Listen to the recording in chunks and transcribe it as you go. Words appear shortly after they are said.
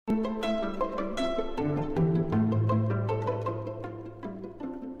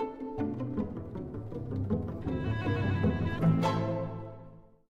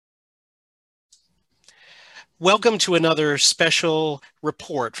Welcome to another special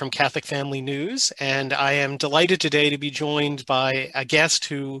report from Catholic Family News, and I am delighted today to be joined by a guest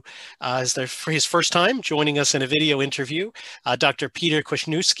who is there for his first time joining us in a video interview, Dr. Peter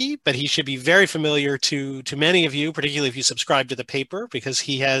Kwasniewski, but he should be very familiar to many of you, particularly if you subscribe to the paper, because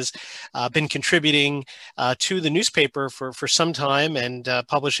he has been contributing to the newspaper for some time and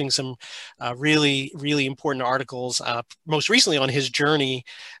publishing some really important articles, most recently on his journey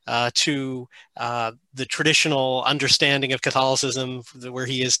to the traditional understanding of Catholicism where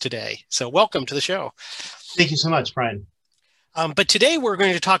he is today. So welcome to the show. Thank you so much, Brian. But today we're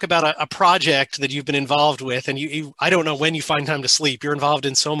going to talk about a project that you've been involved with, and I don't know when you find time to sleep. You're involved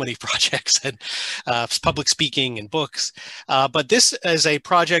in so many projects and public speaking and books. But this is a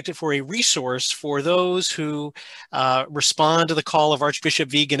project for a resource for those who respond to the call of Archbishop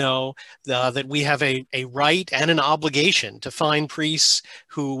Vigano that we have a right and an obligation to find priests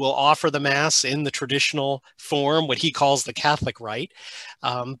who will offer the Mass in the traditional form, what he calls the Catholic rite.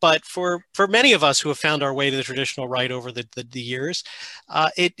 But for many of us who have found our way to the traditional rite over the years,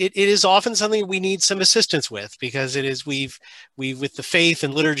 it is often something we need some assistance with, because we've with the faith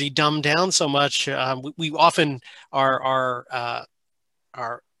and liturgy dumbed down so much. We often our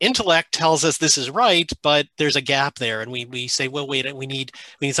intellect tells us this is right, but there's a gap there, and we say, well, wait, we need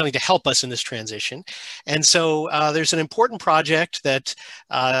something to help us in this transition. And so there's an important project that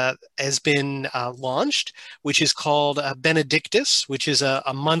has been launched, which is called Benedictus, which is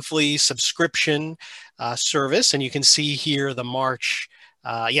a monthly subscription service. And you can see here the March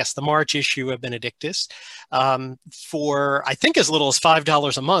issue of Benedictus for, I think, as little as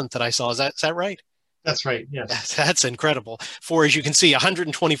 $5 a month that I saw. Is that right? That's right. Yes. That's incredible. For, as you can see,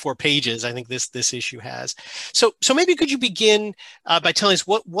 124 pages, I think this issue has. So maybe could you begin by telling us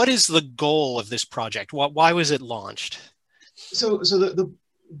what is the goal of this project? Why was it launched? So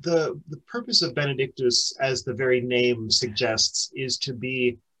the purpose of Benedictus, as the very name suggests, is to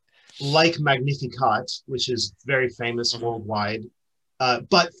be like Magnificat, which is very famous worldwide,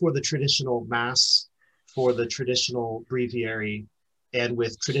 but for the traditional Mass, for the traditional breviary, and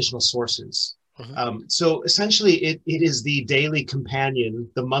with traditional sources. So essentially, it is the daily companion,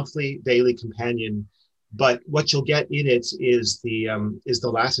 the monthly daily companion. But what you'll get in it is the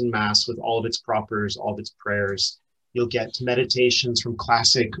Latin Mass with all of its propers, all of its prayers. You'll get meditations from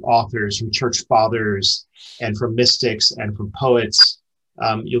classic authors, from church fathers, and from mystics, and from poets.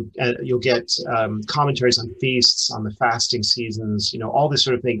 You'll get commentaries on feasts, on the fasting seasons, all this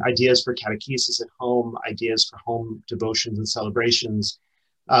sort of thing. Ideas for catechesis at home, ideas for home devotions and celebrations,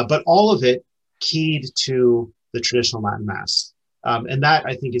 but all of it keyed to the traditional Latin Mass. And that,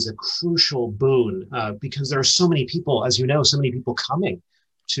 I think, is a crucial boon because there are so many people, as you know, so many people coming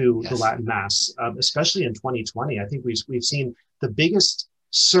to the Latin Mass, especially in 2020. I think we've seen the biggest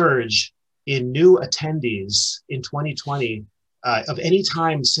surge in new attendees in 2020 of any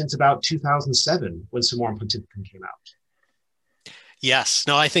time since about 2007, when Summorum Pontificum came out. Yes.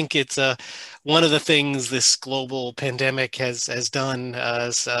 No, I think it's one of the things this global pandemic has done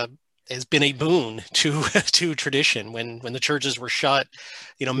has been a boon to tradition. When the churches were shut,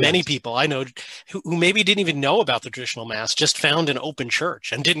 many people I know who maybe didn't even know about the traditional Mass just found an open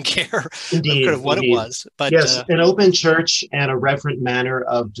church and didn't care what it was. But yes, an open church and a reverent manner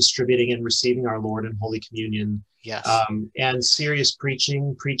of distributing and receiving our Lord in Holy Communion. Yes, and serious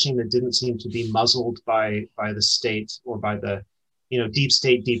preaching that didn't seem to be muzzled by the state or by the deep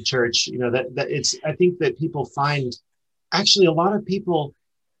state, deep church. That it's. I think that people find, actually, a lot of people,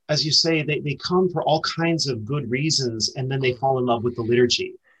 as you say, they come for all kinds of good reasons, and then they fall in love with the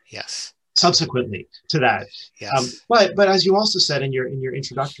liturgy. Yes. Subsequently to that. Yes. But as you also said in your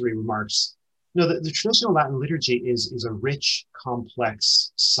introductory remarks, the traditional Latin liturgy is a rich,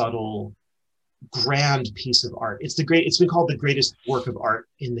 complex, subtle, grand piece of art. It's been called the greatest work of art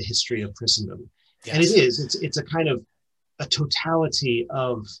in the history of Christendom. Yes. And it is. It's a kind of a totality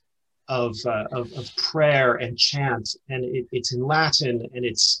of prayer and chant, and it's in Latin, and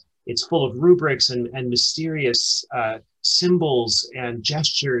it's full of rubrics and mysterious symbols and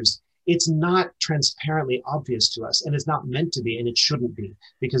gestures. It's not transparently obvious to us, and it's not meant to be, and it shouldn't be,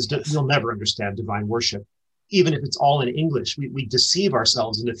 because we'll never understand divine worship, even if it's all in English. We deceive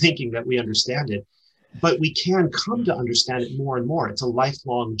ourselves into thinking that we understand it, but we can come to understand it more and more. It's a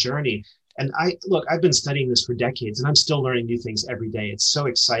lifelong journey. And I've been studying this for decades, and I'm still learning new things every day. It's so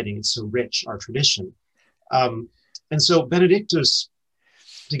exciting. It's so rich, our tradition. And so Benedictus,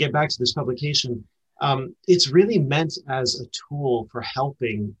 to get back to this publication, it's really meant as a tool for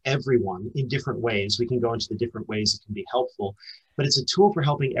helping everyone in different ways. We can go into the different ways it can be helpful, but it's a tool for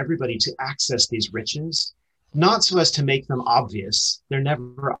helping everybody to access these riches, not so as to make them obvious. They're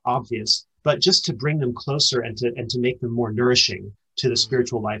never obvious, but just to bring them closer and to make them more nourishing to the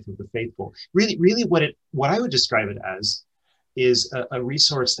spiritual life of the faithful. Really what I would describe it as is a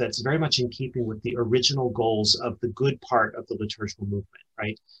resource that's very much in keeping with the original goals of the good part of the liturgical movement,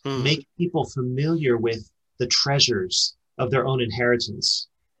 right? Make people familiar with the treasures of their own inheritance,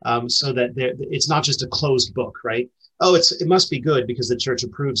 so that it's not just a closed book, right? Oh, it must be good because the church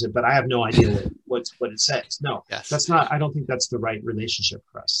approves it, but I have no idea what it says. No, Yes. That's not. I don't think that's the right relationship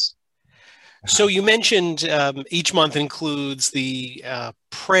for us. So you mentioned each month includes the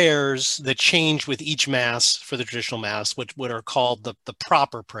prayers that change with each Mass for the traditional Mass, which what are called the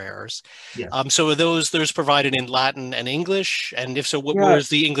proper prayers. Yes. So are those provided in Latin and English? And if so, where does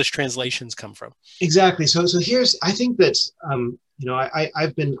the English translations come from? Exactly. So I think that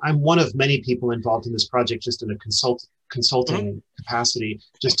I'm one of many people involved in this project, just in a consulting capacity,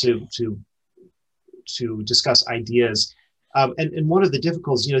 just to discuss ideas. And one of the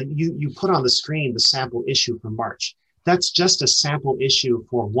difficulties, you put on the screen the sample issue for March. That's just a sample issue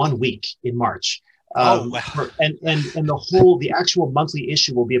for 1 week in March. Wow. And the actual monthly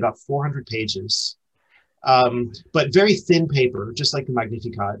issue will be about 400 pages, but very thin paper, just like the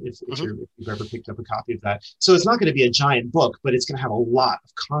Magnificat, if you've ever picked up a copy of that. So it's not going to be a giant book, but it's going to have a lot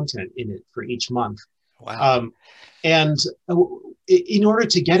of content in it for each month. Wow. And in order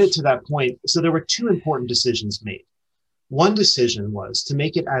to get it to that point, so there were two important decisions made. One decision was to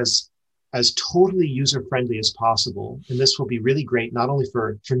make it as totally user-friendly as possible. And this will be really great, not only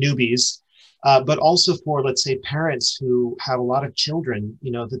for newbies, but also for, let's say, parents who have a lot of children,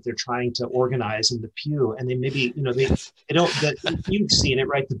 that they're trying to organize in the pew. And they maybe, they don't, that you've seen it,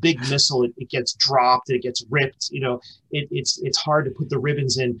 right? The big missal, it gets dropped, it gets ripped, it's hard to put the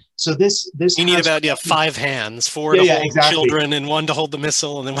ribbons in. So this you need about 5 hands, 4 to hold the children and 1 to hold the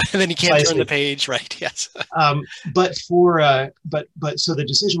missal, and then you can't turn the page, right? Yes. But so the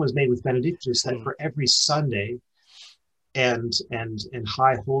decision was made with Benedictus that for every Sunday and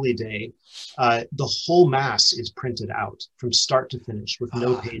High Holy Day, the whole Mass is printed out from start to finish with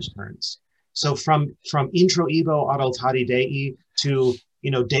no page turns. So from Intro Ibo ad altari Dei to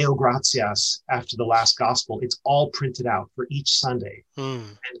Deo Gratias after the last Gospel, it's all printed out for each Sunday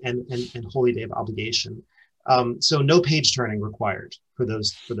and Holy Day of Obligation. So no page turning required for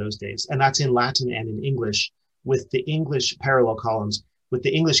those days, and that's in Latin and in English, with the English parallel columns, with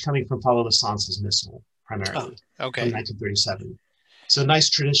the English coming from Father Lasance's Missal primarily from 1937. So nice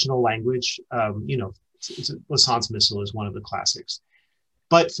traditional language. Lasance's Missal is one of the classics.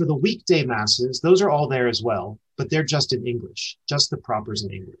 But for the weekday Masses, those are all there as well, but they're just in English, just the propers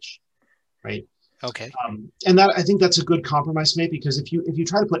in English, right? Okay. And that, I think that's a good compromise to make, because if you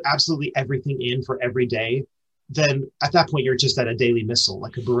try to put absolutely everything in for every day, then at that point you're just at a daily missal,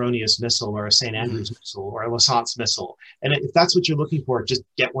 like a Baronius Missal or a St. Andrew's Missal or a Lasance's Missal. And if that's what you're looking for, just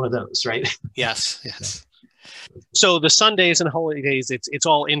get one of those, right? Yes. So the Sundays and Holy Days, it's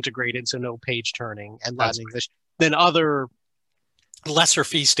all integrated, so no page turning and Latin English. Then other lesser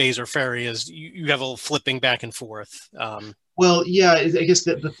feast days or ferias, you have a little flipping back and forth. Well, yeah, I guess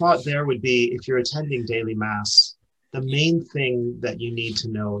the thought there would be, if you're attending daily Mass, the main thing that you need to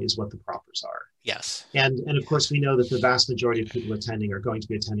know is what the propers are. Yes. And of course, we know that the vast majority of people attending are going to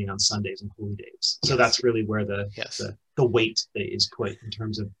be attending on Sundays and Holy Days. So that's really where the weight is put in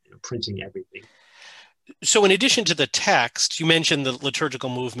terms of printing everything. So in addition to the text, you mentioned the liturgical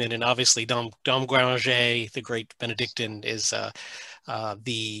movement, and obviously Dom Guéranger, the great Benedictine, is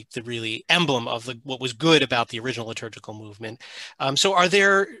the really emblem of what was good about the original liturgical movement. So are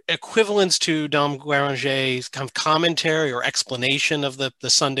there equivalents to Dom Guéranger's kind of commentary or explanation of the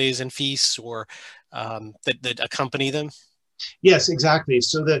Sundays and feasts, or that accompany them? Yes, exactly.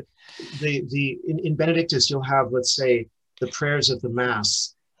 So in Benedictus, you'll have, let's say, the prayers of the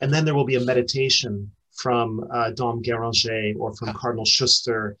Mass, and then there will be a meditation from Dom Guéranger or from Cardinal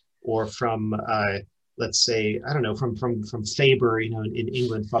Schuster or from let's say, I don't know, from Faber, in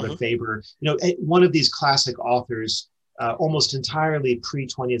England, Father Faber, one of these classic authors, almost entirely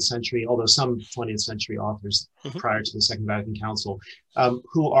pre-20th century, although some 20th century authors prior to the Second Vatican Council,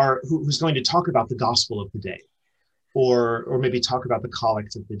 who's going to talk about the gospel of the day, or maybe talk about the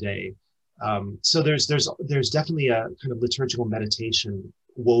collect of the day. So there's definitely a kind of liturgical meditation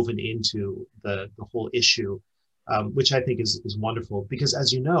woven into the whole issue, which I think is wonderful, because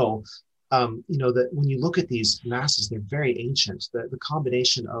as you know, that when you look at these Masses, they're very ancient. The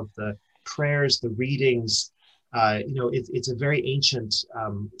combination of the prayers, the readings, it's a very ancient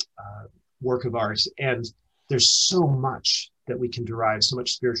work of art, and there's so much that we can derive, so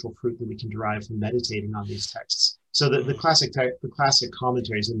much spiritual fruit that we can derive from meditating on these texts. So the classic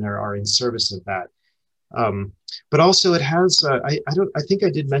commentaries in there are in service of that. But also it has, I think I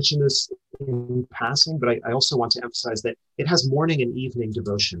did mention this in passing, but I also want to emphasize that it has morning and evening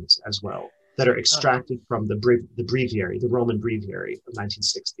devotions as well that are extracted from the breviary, the Roman breviary of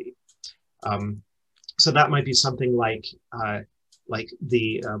 1960. So that might be something like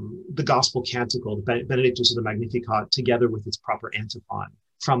the Gospel Canticle, the Benedictus of the Magnificat, together with its proper antiphon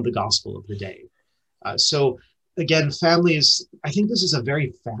from the Gospel of the day. So again, families, I think this is a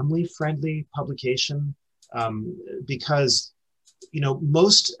very family-friendly publication because,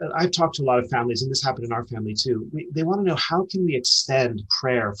 I've talked to a lot of families, and this happened in our family too. They want to know, how can we extend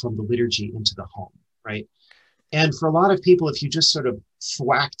prayer from the liturgy into the home, right? And for a lot of people, if you just sort of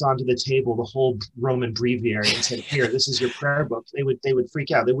thwacked onto the table the whole Roman breviary and said, here, this is your prayer book, they would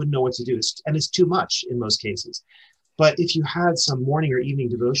freak out. They wouldn't know what to do. And it's too much in most cases. But if you had some morning or evening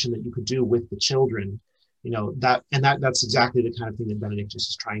devotion that you could do with the children, that's exactly the kind of thing that Benedictus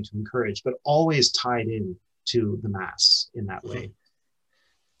is trying to encourage, but always tied in to the Mass in that way.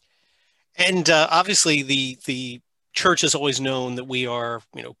 And obviously the church has always known that we are,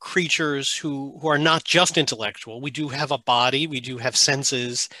 creatures who are not just intellectual. We do have a body, we do have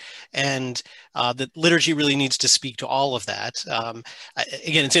senses, and the liturgy really needs to speak to all of that.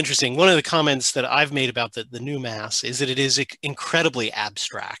 Again, it's interesting. One of the comments that I've made about the new Mass is that it is incredibly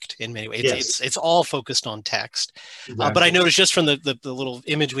abstract in many ways. Yes. It's all focused on text. Exactly. But I noticed just from the little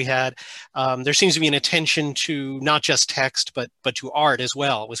image we had, there seems to be an attention to not just text, but to art as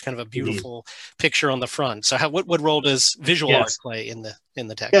well. It was kind of a beautiful picture on the front. So what role does visual art play in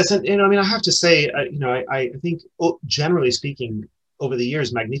the text? Yes, and I have to say, I think generally speaking, over the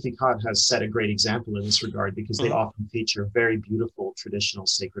years, Magnificat has set a great example in this regard, because they often feature very beautiful traditional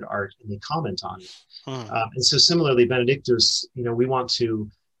sacred art and they comment on it. And so similarly, Benedictus, we want to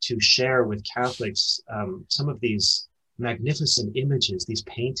share with Catholics some of these magnificent images, these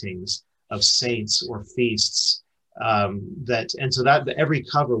paintings of saints or feasts, that every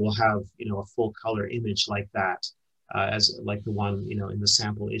cover will have a full color image like that, as like the one in the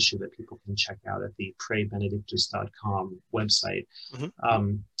sample issue that people can check out at the praybenedictus.com website.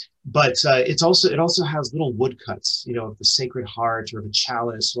 But it also has little woodcuts, of the Sacred Heart or of a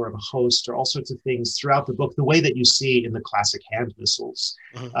chalice or of a host or all sorts of things throughout the book, the way that you see in the classic hand missals.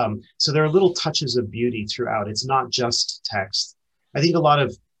 So there are little touches of beauty throughout. It's not just text. I think a lot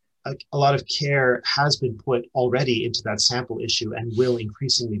of care has been put already into that sample issue and will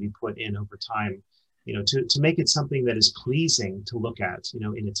increasingly be put in over time, to make it something that is pleasing to look at,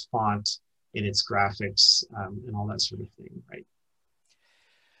 in its font, in its graphics, and all that sort of thing, right?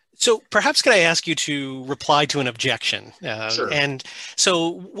 So perhaps could I ask you to reply to an objection? Sure. And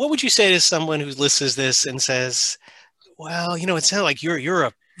so what would you say to someone who listens to this and says, well, it sounds like you're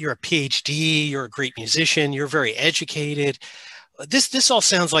a PhD, you're a great musician, you're very educated. This all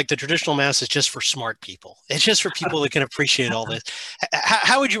sounds like the traditional Mass is just for smart people. It's just for people that can appreciate all this.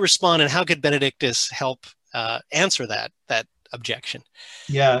 How would you respond, and how could Benedictus help answer that objection?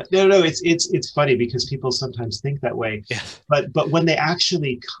 Yeah, no, it's funny because people sometimes think that way. Yeah. But when they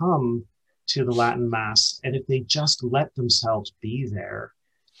actually come to the Latin Mass, and if they just let themselves be there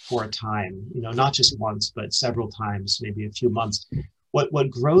for a time, not just once, but several times, maybe a few months, what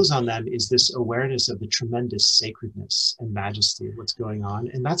grows on them is this awareness of the tremendous sacredness and majesty of what's going on.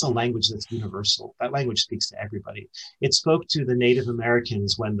 And that's a language that's universal. That language speaks to everybody. It spoke to the Native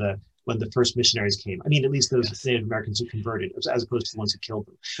Americans when the first missionaries came. I mean, at least those Native Americans who converted, as opposed to the ones who killed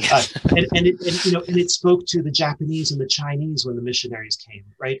them. And it spoke to the Japanese and the Chinese when the missionaries came,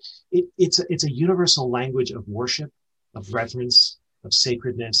 right? It's a universal language of worship, of reverence, of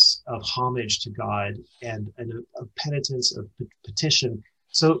sacredness, of homage to God, and of penitence, of petition.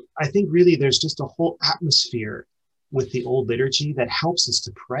 So I think really there's just a whole atmosphere with the old liturgy that helps us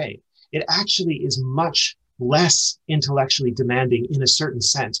to pray. It actually is much less intellectually demanding in a certain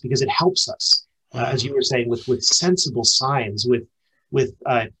sense, because it helps us, as you were saying, with sensible signs, with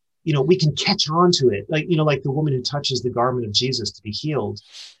we can catch on to it, like the woman who touches the garment of Jesus to be healed.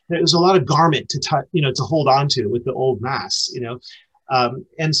 There's a lot of garment to touch, to hold on to with the old Mass,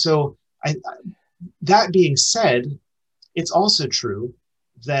 and so that being said, it's also true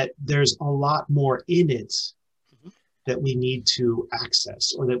that there's a lot more in it that we need to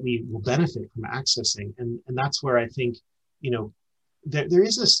access, or that we will benefit from accessing, and that's where I think there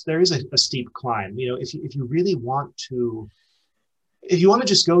is a steep climb. If you really want to, if you want to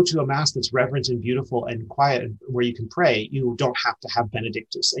just go to a Mass that's reverent and beautiful and quiet, where you can pray, you don't have to have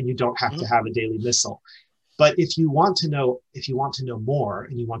Benedictus, and you don't have to have a daily missal. But if you want to know more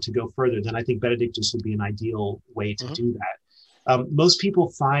and you want to go further, then I think Benedictus would be an ideal way to do that. Most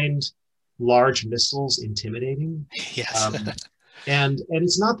people find large missals intimidating. Yes. And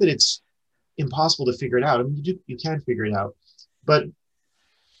it's not that it's impossible to figure it out. I mean, you can figure it out, but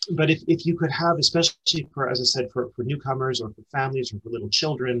but if you could have, especially for, as I said, for newcomers or for families or for little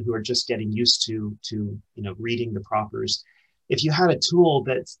children who are just getting used to reading the propers, if you had a tool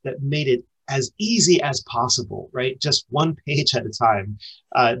that made it as easy as possible, right? Just one page at a time,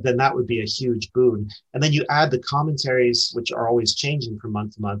 then that would be a huge boon. And then you add the commentaries, which are always changing from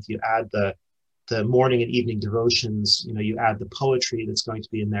month to month. You add the morning and evening devotions, you add the poetry that's going to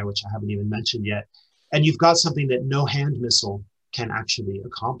be in there, which I haven't even mentioned yet. And you've got something that no hand missile can actually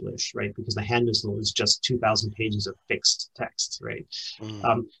accomplish, right? Because the hand missile is just 2,000 pages of fixed text, right?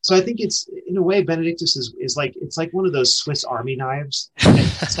 So I think it's, in a way, Benedictus is like, it's like one of those Swiss Army knives,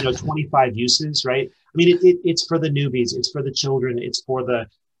 and 25 uses, right? I mean, it's for the newbies, it's for the children, it's for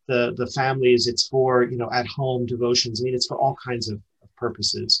the families, it's for, at home devotions. I mean, it's for all kinds of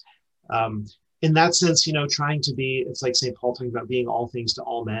purposes. In that sense, trying to be, it's like St. Paul talking about being all things to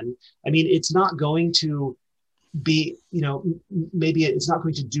all men. I mean, it's not going to be, maybe it's not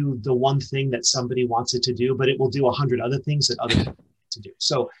going to do the one thing that somebody wants it to do, but it will do 100 other things that other people need to do.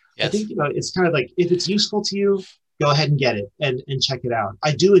 So yes. I think, it's kind of like, if it's useful to you, go ahead and get it and check it out.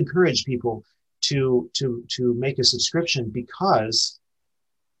 I do encourage people to make a subscription, because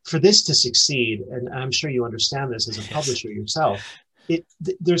for this to succeed, and I'm sure you understand this as a publisher yourself,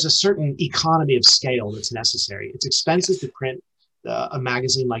 there's a certain economy of scale that's necessary. It's expensive to print a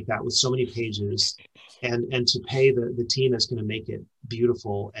magazine like that with so many pages, and to pay the team that's going to make it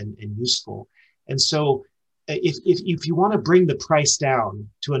beautiful and useful. And so if you want to bring the price down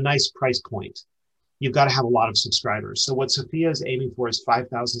to a nice price point, you've got to have a lot of subscribers. So what Sophia is aiming for is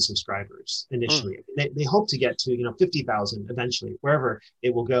 5,000 subscribers initially. They hope to get to 50,000 eventually, wherever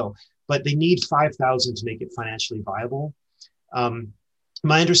it will go. But they need 5,000 to make it financially viable.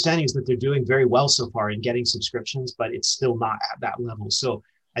 My understanding is that they're doing very well so far in getting subscriptions, but it's still not at that level. So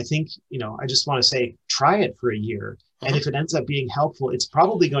I think, I just want to say, try it for a year. And if it ends up being helpful, it's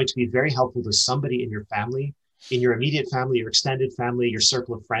probably going to be very helpful to somebody in your family, in your immediate family, your extended family, your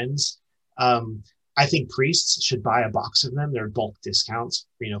circle of friends. I think priests should buy a box of them. They're bulk discounts,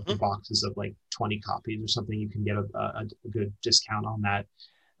 for boxes of like 20 copies or something. You can get a good discount on that,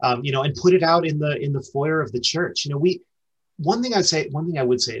 and put it out in the foyer of the church. One thing I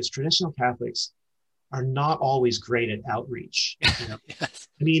would say is traditional Catholics are not always great at outreach. Yes.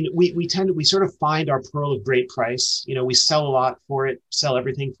 I mean, we sort of find our pearl of great price. We sell a lot for it, sell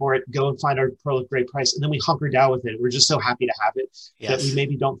everything for it, go and find our pearl of great price, and then we hunker down with it. We're just so happy to have it that we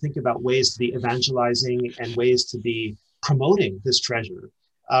maybe don't think about ways to be evangelizing and ways to be promoting this treasure.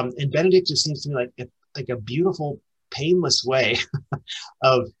 And Benedictus seems to me like a beautiful, painless way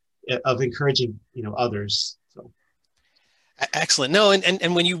of encouraging others. Excellent. No,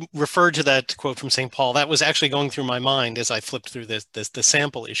 and when you referred to that quote from St. Paul, that was actually going through my mind as I flipped through the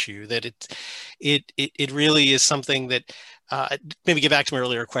sample issue, that it really is something that, maybe get back to my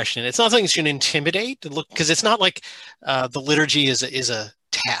earlier question. It's not something that should intimidate, because it's not like the liturgy is a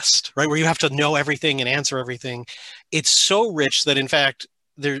test, right, where you have to know everything and answer everything. It's so rich that, in fact,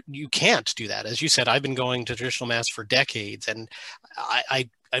 you can't do that. As you said, I've been going to traditional Mass for decades, and I've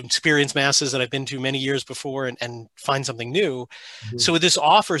experienced Masses that I've been to many years before and find something new. Mm-hmm. So this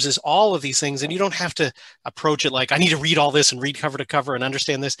offers is all of these things, and you don't have to approach it like, I need to read all this and read cover to cover and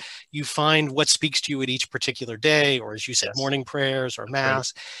understand this. You find what speaks to you at each particular day, or as you said, morning prayers or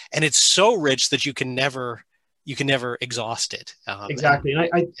Mass. Right. And it's so rich that you can never exhaust it. Exactly. And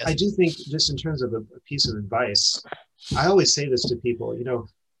I do think, just in terms of a piece of advice, I always say this to people,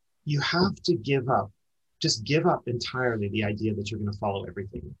 you have to just give up entirely the idea that you're going to follow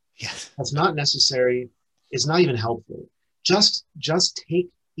everything. Yes. That's not necessary. It's not even helpful. Just take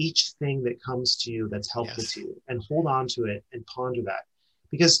each thing that comes to you that's helpful to you and hold on to it and ponder that.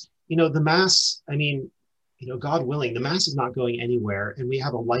 Because, the Mass, God willing, the Mass is not going anywhere, and we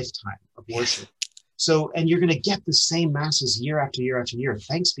have a lifetime of worship. So, and you're going to get the same Masses year after year after year.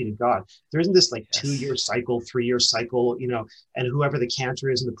 Thanks be to God. There isn't this 2-year cycle, 3-year cycle, and whoever the cantor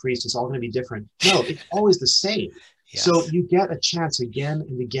is and the priest, is all going to be different. No, it's always the same. Yes. So you get a chance again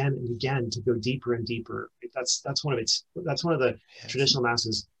and again and again to go deeper and deeper. That's one of the traditional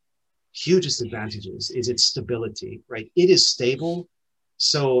Masses' hugest advantages, is its stability, right? It is stable.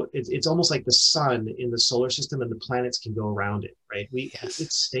 So it's almost like the sun in the solar system, and the planets can go around it, right?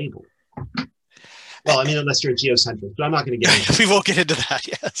 It's stable. Well, unless you're geocentric, but I'm not going to get into that. We won't get into that,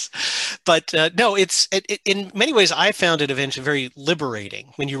 yes. But no, in many ways, I found it eventually very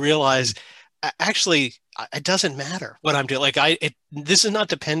liberating when you realize Actually, it doesn't matter what I'm doing. Like this is not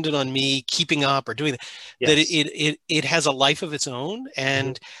dependent on me keeping up or doing that. That Yes. it has a life of its own, Mhm.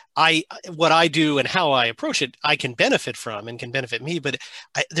 and what I do and how I approach it, I can benefit from and can benefit me. But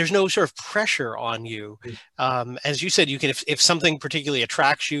there's no sort of pressure on you. As you said, you can if something particularly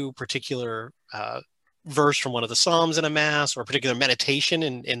attracts you, particular verse from one of the Psalms in a Mass or a particular meditation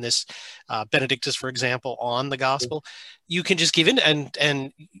in this Benedictus, for example, on the Gospel, you can just give in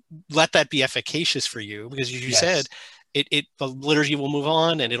and let that be efficacious for you because as you said, Yes. the liturgy will move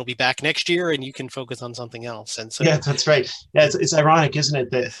on and it'll be back next year and you can focus on something else. And Yeah, so that's right. Yeah, it's ironic, isn't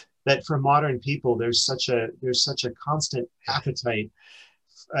it, that yes, for modern people there's such a constant appetite,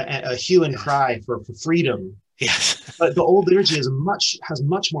 a hue and yes, cry for freedom. yes, But the old liturgy has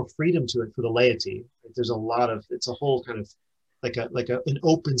much more freedom to it for the laity. There's a lot of it's a whole kind of an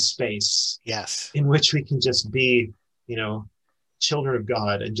open space yes, in which we can just be, you know, children of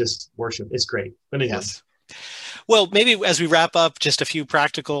God and just worship. It's great. But anyway, yes. Well, maybe as we wrap up, just a few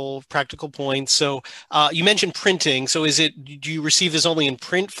practical points. So you mentioned printing. So do you receive this only in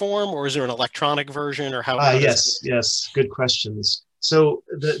print form, or is there an electronic version, or how does it? yes, good questions. So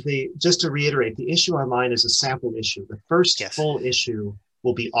the just to reiterate, the issue online is a sample issue. The first Yes. full issue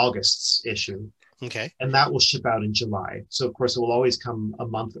will be August's issue, Okay. and that will ship out in July. So of course it will always come a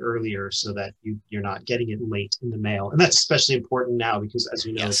month earlier so that you're not getting it late in the mail. And that's especially important now because as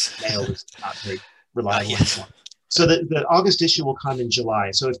you know, Yes. mail is not very reliable Yes. anymore. So the August issue will come in July.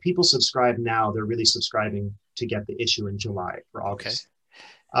 So if people subscribe now, they're really subscribing to get the issue in July for Okay. August.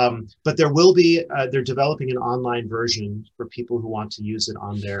 But there will be, they're developing an online version for people who want to use it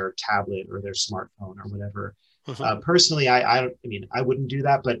on their tablet or their smartphone or whatever. Hmm. Personally, I mean, I wouldn't do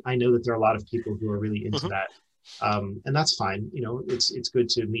that, but I know that there are a lot of people who are really into Hmm. that. And that's fine. You know, it's good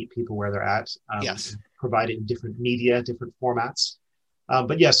to meet people where they're at, Yes. provide it in different media, different formats.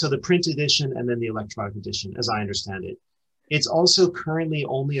 But yeah, so the print edition and then the electronic edition, as I understand it. It's also currently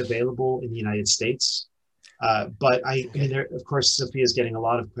only available in the United States. But I mean, Okay. there, of course, Sophia is getting a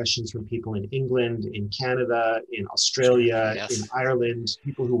lot of questions from people in England, in Canada, in Australia. Australia, in Yes. Ireland,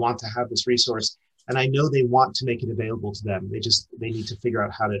 people who want to have this resource. And I know they want to make it available to them. They need to figure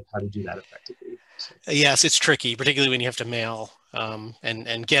out how to do that effectively. So, Yes, it's tricky, particularly when you have to mail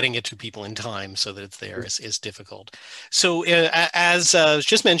and getting it to people in time so that it's there is difficult. So as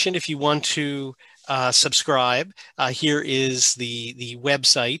just mentioned, if you want to subscribe, here is the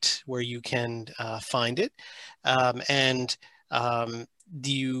website where you can find it, and um,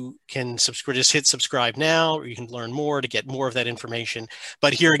 you can subscribe. Just hit subscribe now, or you can learn more to get more of that information.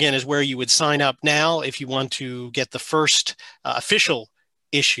 But here again is where you would sign up now if you want to get the first official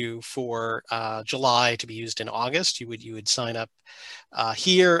issue for July to be used in August. You would sign up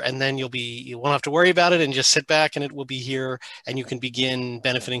here, and then you won't have to worry about it, and just sit back, and it will be here, and you can begin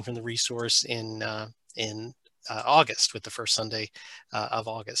benefiting from the resource in August with the first Sunday of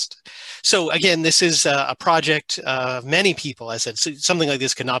August. So again, this is a project of many people. As I said, something like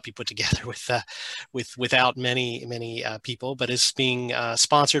this cannot be put together without many people, but is being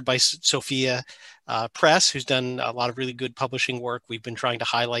sponsored by Sophia Press, who's done a lot of really good publishing work. We've been trying to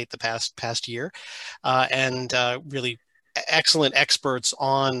highlight the past year, and really excellent experts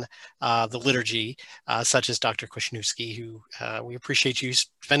on the liturgy, such as Dr. Kwasniewski, who we appreciate you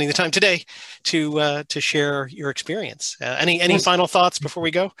spending the time today to share your experience. Any yes. final thoughts before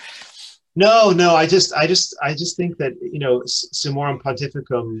we go? No. I just think that Summorum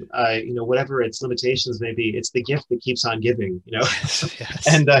Pontificum, whatever its limitations may be, it's the gift that keeps on giving. Yes, yes,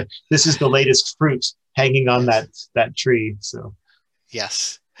 And this is the latest fruit hanging on yes, that tree. So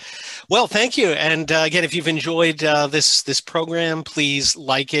yes. Well, thank you. And again, if you've enjoyed this program, please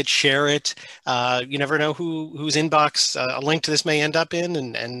like it, share it. You never know whose inbox a link to this may end up in,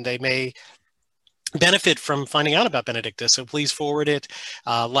 and they may benefit from finding out about Benedictus. So please forward it,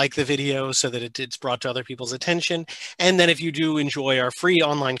 like the video so that it's brought to other people's attention. And then if you do enjoy our free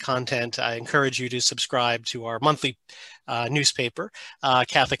online content, I encourage you to subscribe to our monthly newspaper,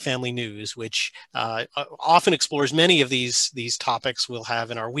 Catholic Family News, which often explores many of these topics we'll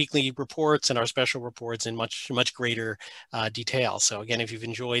have in our weekly reports and our special reports in much greater detail. So again, if you've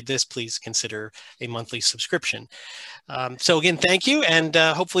enjoyed this, please consider a monthly subscription. So again, thank you, and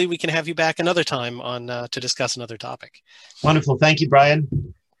hopefully we can have you back another time on to discuss another topic. wonderful. Thank you, Brian.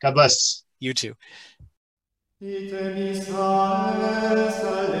 God bless. You too. Ite mi salves,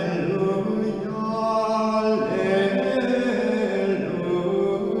 alleluia.